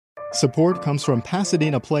Support comes from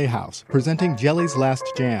Pasadena Playhouse, presenting Jelly's Last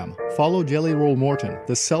Jam. Follow Jelly Roll Morton,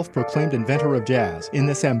 the self-proclaimed inventor of jazz, in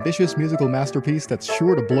this ambitious musical masterpiece that's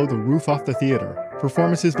sure to blow the roof off the theater.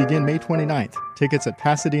 Performances begin May 29th. Tickets at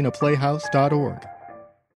pasadenaplayhouse.org.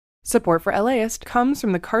 Support for LAist comes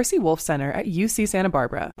from the Carsey Wolf Center at UC Santa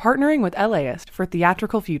Barbara, partnering with LAist for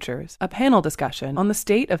Theatrical Futures, a panel discussion on the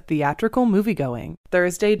state of theatrical moviegoing.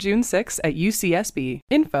 Thursday, June 6th at UCSB.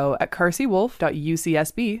 Info at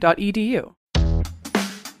carseywolf.ucsb.edu.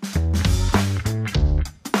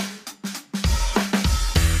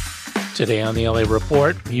 Today on the LA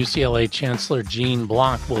Report, UCLA Chancellor Gene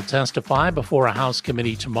Block will testify before a House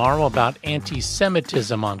committee tomorrow about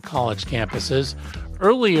anti-Semitism on college campuses.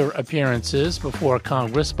 Earlier appearances before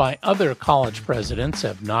Congress by other college presidents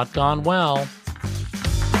have not gone well.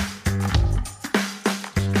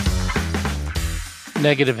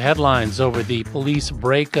 Negative headlines over the police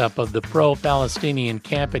breakup of the pro-Palestinian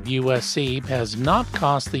camp at USC has not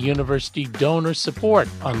cost the university donor support,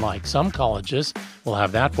 unlike some colleges. We'll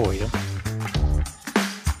have that for you.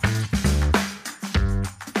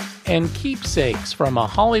 And keepsakes from a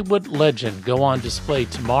Hollywood legend go on display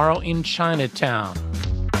tomorrow in Chinatown.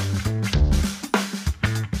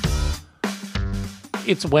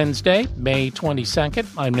 It's Wednesday, May 22nd.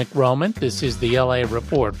 I'm Nick Roman. This is the LA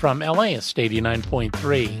Report from LAist 89.3.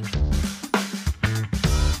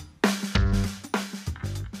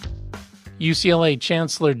 UCLA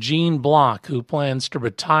Chancellor Gene Block, who plans to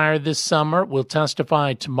retire this summer, will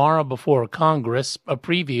testify tomorrow before Congress. A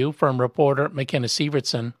preview from reporter McKenna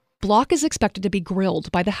Sievertson. Block is expected to be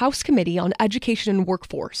grilled by the House Committee on Education and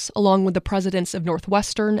Workforce, along with the presidents of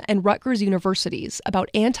Northwestern and Rutgers universities,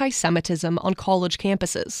 about anti-Semitism on college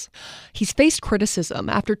campuses. He's faced criticism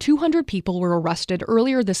after 200 people were arrested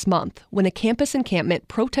earlier this month when a campus encampment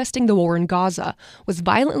protesting the war in Gaza was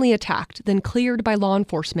violently attacked, then cleared by law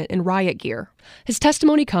enforcement in riot gear. His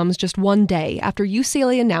testimony comes just one day after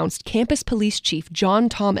UCLA announced Campus Police Chief John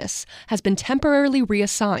Thomas has been temporarily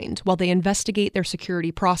reassigned while they investigate their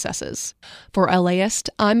security processes. For LAist,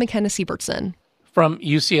 I'm McKenna Sievertson. From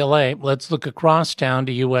UCLA, let's look across town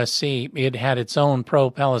to USC. It had its own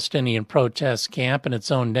pro-Palestinian protest camp and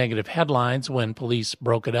its own negative headlines when police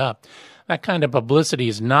broke it up. That kind of publicity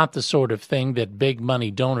is not the sort of thing that big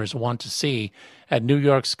money donors want to see. At New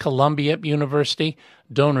York's Columbia University,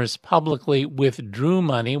 donors publicly withdrew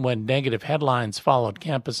money when negative headlines followed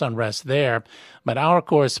campus unrest there. But our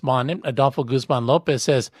correspondent, Adolfo Guzman-Lopez,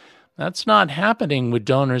 says that's not happening with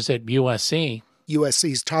donors at USC.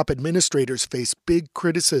 USC's top administrators face big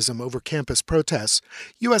criticism over campus protests.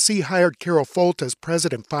 USC hired Carol Folt as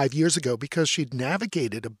president 5 years ago because she'd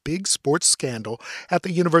navigated a big sports scandal at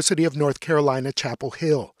the University of North Carolina, Chapel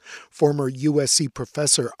Hill. Former USC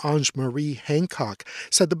professor Ange-Marie Hancock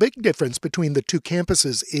said the big difference between the two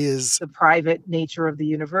campuses is the private nature of the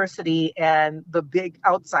university and the big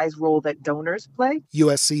outsized role that donors play.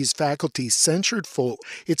 USC's faculty censured Folt.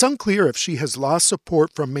 It's unclear if she has lost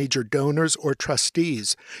support from major donors or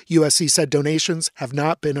trustees. USC said donations have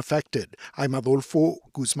not been affected. I'm Adolfo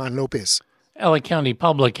Guzman-Lopez. LA County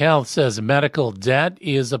Public Health says medical debt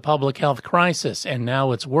is a public health crisis, and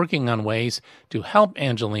now it's working on ways to help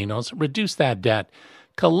Angelenos reduce that debt.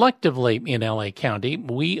 Collectively in LA County,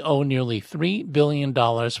 we owe nearly $3 billion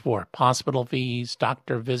for hospital fees,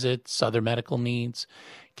 doctor visits, other medical needs.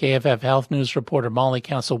 KFF Health News reporter Molly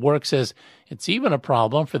Castle-Work says it's even a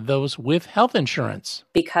problem for those with health insurance.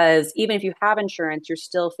 Because even if you have insurance, you're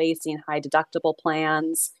still facing high deductible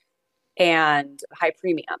plans and high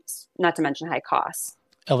premiums, not to mention high costs.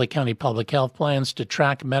 LA County Public Health plans to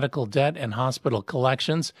track medical debt and hospital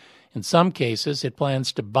collections. In some cases, it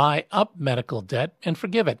plans to buy up medical debt and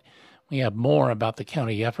forgive it. We have more about the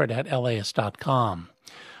county effort at LAist.com.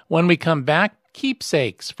 When we come back,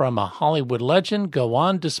 keepsakes from a Hollywood legend go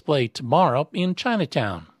on display tomorrow in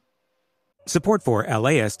Chinatown. Support for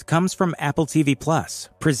LAist comes from Apple TV Plus,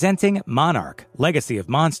 presenting Monarch, Legacy of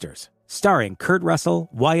Monsters, starring Kurt Russell,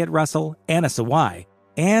 Wyatt Russell, Anna Sawai,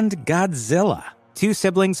 and Godzilla. Two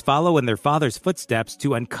siblings follow in their father's footsteps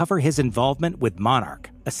to uncover his involvement with Monarch,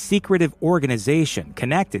 a secretive organization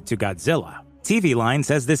connected to Godzilla. TV Line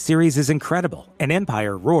says this series is incredible, and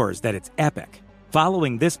Empire roars that it's epic.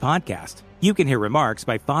 Following this podcast, you can hear remarks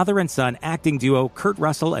by father and son acting duo Kurt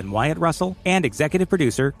Russell and Wyatt Russell and executive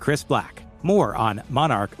producer Chris Black. More on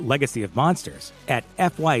Monarch Legacy of Monsters at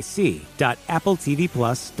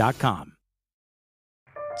fyc.appletvplus.com.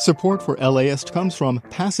 Support for LAist comes from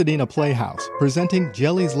Pasadena Playhouse, presenting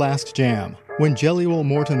Jelly's Last Jam. When Jelly Roll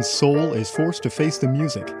Morton's soul is forced to face the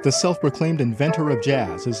music, the self-proclaimed inventor of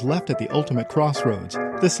jazz is left at the ultimate crossroads.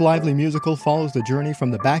 This lively musical follows the journey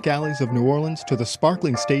from the back alleys of New Orleans to the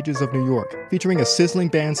sparkling stages of New York, featuring a sizzling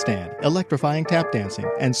bandstand, electrifying tap dancing,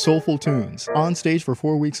 and soulful tunes. On stage for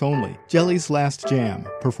 4 weeks only. Jelly's Last Jam.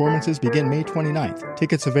 Performances begin May 29th.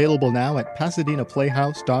 Tickets available now at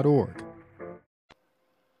PasadenaPlayhouse.org.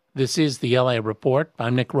 This is the LA Report.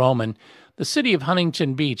 I'm Nick Roman. The city of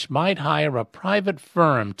Huntington Beach might hire a private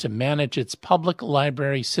firm to manage its public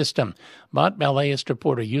library system. But LAist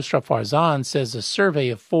reporter Yusra Farzan says a survey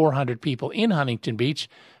of 400 people in Huntington Beach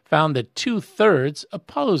found that 2/3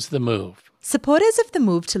 oppose the move. Supporters of the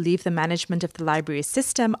move to leave the management of the library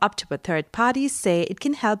system up to a third party say it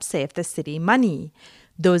can help save the city money.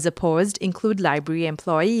 Those opposed include library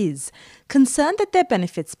employees, concerned that their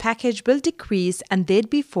benefits package will decrease and they'd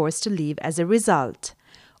be forced to leave as a result.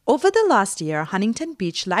 Over the last year, Huntington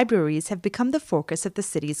Beach libraries have become the focus of the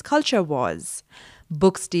city's culture wars.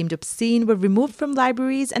 Books deemed obscene were removed from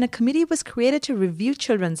libraries, and a committee was created to review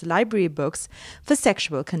children's library books for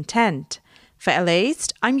sexual content. For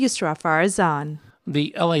LAist, I'm Yusra Farzan.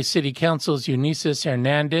 The LA City Council's Eunices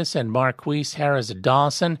Hernandez and Marquise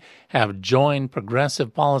Harris-Dawson have joined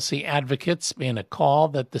progressive policy advocates in a call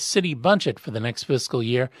that the city budget for the next fiscal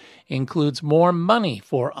year includes more money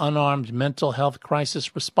for unarmed mental health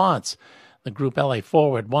crisis response. The group LA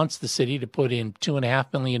Forward wants the city to put in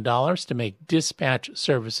 $2.5 million to make dispatch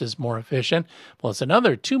services more efficient, plus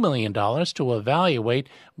another $2 million to evaluate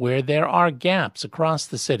where there are gaps across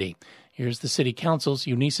the city. Here's the City Council's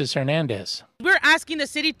Eunices Hernandez. We're asking the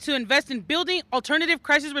city to invest in building alternative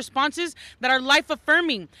crisis responses that are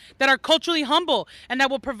life-affirming, that are culturally humble, and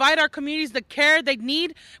that will provide our communities the care they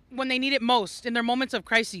need when they need it most in their moments of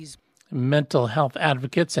crises. Mental health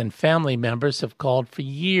advocates and family members have called for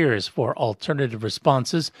years for alternative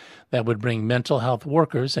responses that would bring mental health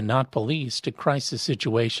workers and not police to crisis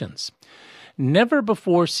situations.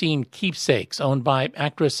 Never-before-seen Keepsakes, owned by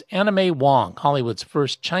actress Anna May Wong, Hollywood's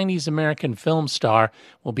first Chinese-American film star,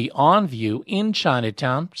 will be on view in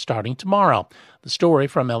Chinatown starting tomorrow. The story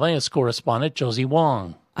from LAist correspondent Josie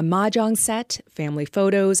Wong. A mahjong set, family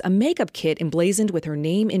photos, a makeup kit emblazoned with her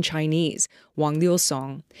name in Chinese, Wang Liu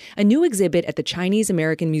Song. A new exhibit at the Chinese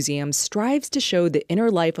American Museum strives to show the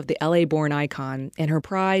inner life of the LA-born icon and her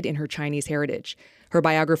pride in her Chinese heritage. Her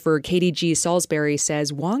biographer, Katie G. Salisbury,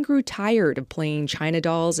 says Wong grew tired of playing China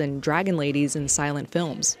dolls and dragon ladies in silent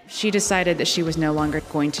films. She decided that she was no longer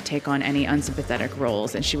going to take on any unsympathetic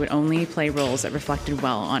roles, and she would only play roles that reflected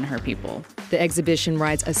well on her people. The exhibition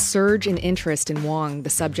rides a surge in interest in Wong, the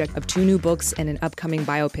subject of 2 new books and an upcoming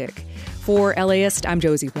biopic. For LAist, I'm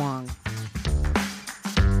Josie Wong.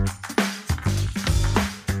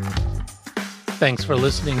 Thanks for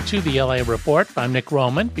listening to the LA Report. I'm Nick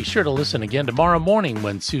Roman. Be sure to listen again tomorrow morning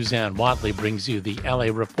when Suzanne Watley brings you the LA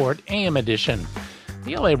Report AM edition.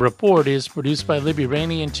 The LA Report is produced by Libby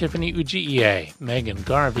Rainey and Tiffany Ugie. Megan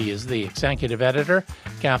Garvey is the executive editor.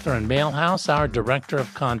 Catherine Mailhouse, our director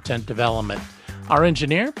of content development. Our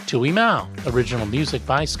engineer, Tui Mao. Original music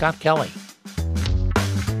by Scott Kelly.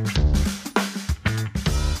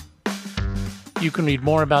 You can read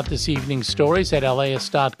more about this evening's stories at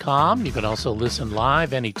LAist.com. You can also listen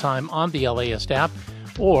live anytime on the LAist app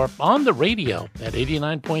or on the radio at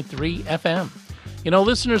 89.3 FM. You know,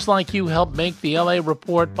 listeners like you help make the LA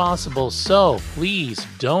Report possible, so please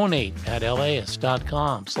donate at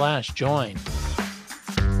LAist.com/join.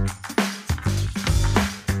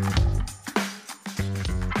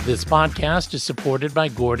 This podcast is supported by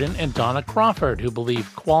Gordon and Donna Crawford, who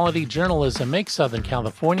believe quality journalism makes Southern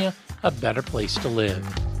California a better place to live.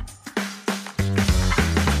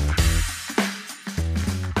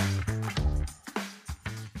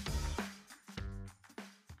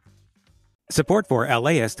 Support for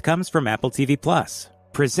LAist comes from Apple TV Plus,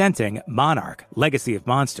 presenting Monarch, Legacy of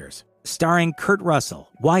Monsters, starring Kurt Russell,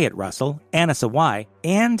 Wyatt Russell, Anna Sawai,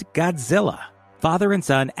 and Godzilla. Father and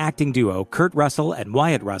son acting duo Kurt Russell and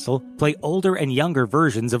Wyatt Russell play older and younger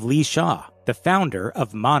versions of Lee Shaw, the founder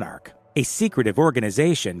of Monarch, a secretive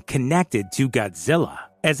organization connected to Godzilla.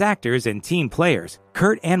 As actors and team players,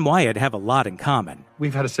 Kurt and Wyatt have a lot in common.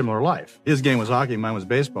 We've had a similar life. His game was hockey, mine was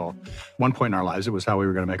baseball. One point in our lives, it was how we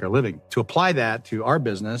were going to make our living. To apply that to our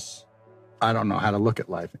business, I don't know how to look at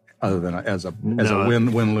life other than as a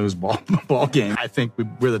win-lose ball game. I think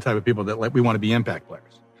we're the type of people that we want to be impact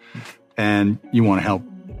players. And you want to help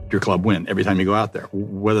your club win every time you go out there,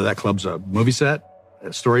 whether that club's a movie set,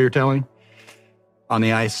 a story you're telling, on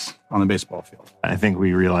the ice, on the baseball field. I think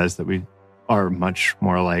we realized that we are much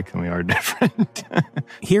more alike than we are different.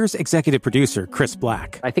 Here's executive producer Chris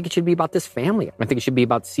Black. I think it should be about this family. I think it should be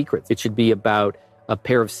about secrets. It should be about a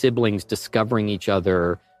pair of siblings discovering each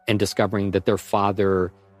other and discovering that their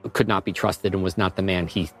father could not be trusted and was not the man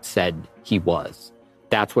he said he was.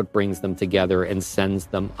 That's what brings them together and sends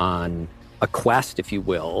them on a quest, if you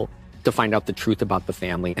will, to find out the truth about the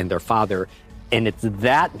family and their father. And it's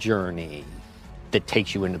that journey that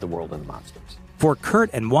takes you into the world of the monsters. For Kurt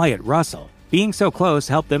and Wyatt Russell, being so close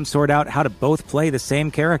helped them sort out how to both play the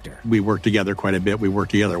same character. We worked together quite a bit. We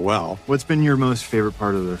worked together well. What's been your most favorite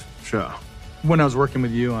part of the show? When I was working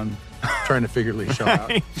with you on trying to figure Lee's show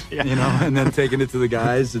out, Yeah. you know, and then taking it to the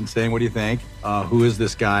guys and saying, what do you think? Who is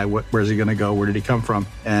this guy? Where's he going to go? Where did he come from?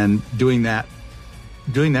 And doing that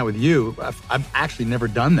with you, I've actually never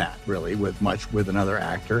done that really with another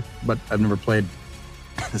actor, but I've never played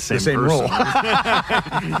the same role.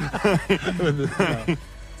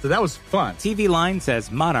 So that was fun. TV Line says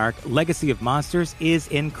Monarch, Legacy of Monsters is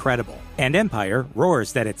incredible. And Empire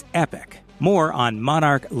roars that it's epic. More on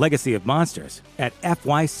Monarch, Legacy of Monsters at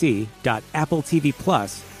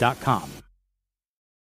fyc.appletvplus.com.